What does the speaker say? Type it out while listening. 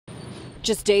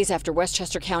Just days after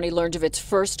Westchester County learned of its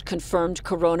first confirmed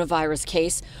coronavirus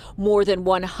case, more than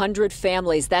 100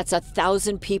 families, that's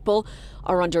 1,000 people,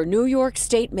 are under New York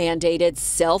State mandated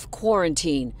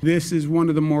self-quarantine. This is one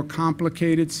of the more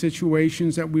complicated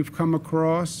situations that we've come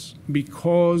across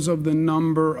because of the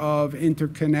number of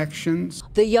interconnections.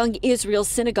 The Young Israel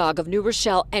Synagogue of New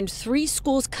Rochelle and 3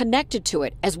 schools connected to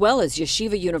it, as well as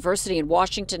Yeshiva University in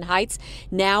Washington Heights,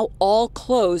 now all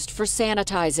closed for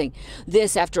sanitizing.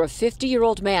 This after a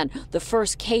 50-year-old man, the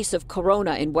first case of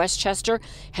corona in Westchester,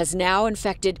 has now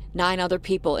infected 9 other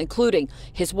people, including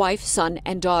his wife, son,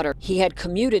 and daughter. He had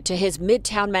commuted to his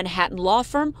Midtown Manhattan law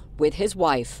firm with his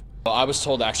wife. Well, I was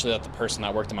told actually that the person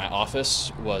that worked in my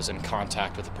office was in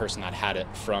contact with the person that had it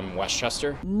from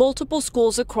Westchester. Multiple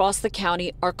schools across the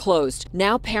county are closed.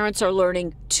 Now parents are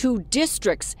learning 2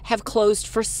 districts have closed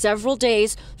for several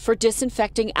days for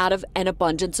disinfecting out of an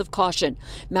abundance of caution.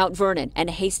 Mount Vernon and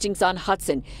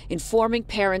Hastings-on-Hudson informing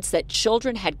parents that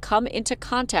children had come into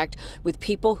contact with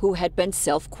people who had been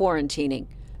self-quarantining.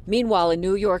 Meanwhile, in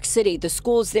New York City, the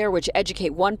schools there, which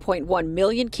educate 1.1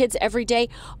 million kids every day,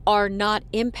 are not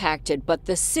impacted, but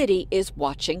the city is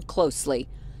watching closely.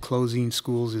 Closing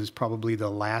schools is probably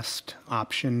the last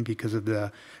option because of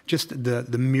the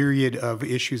myriad of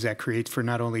issues that creates for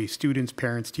not only students,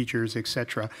 parents, teachers,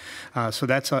 etc. So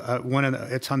that's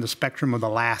it's on the spectrum of the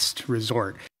last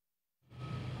resort.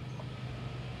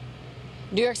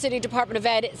 New York City Department of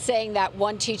Ed saying that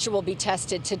 1 teacher will be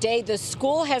tested today. The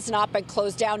school has not been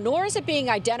closed down, nor is it being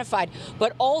identified,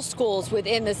 but all schools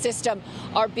within the system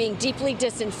are being deeply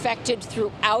disinfected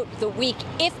throughout the week.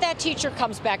 If that teacher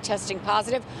comes back testing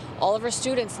positive, all of her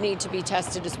students need to be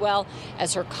tested as well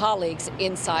as her colleagues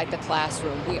inside the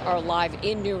classroom. We are live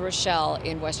in New Rochelle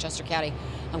in Westchester County.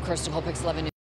 I'm Kirsten Holpix, 11 News.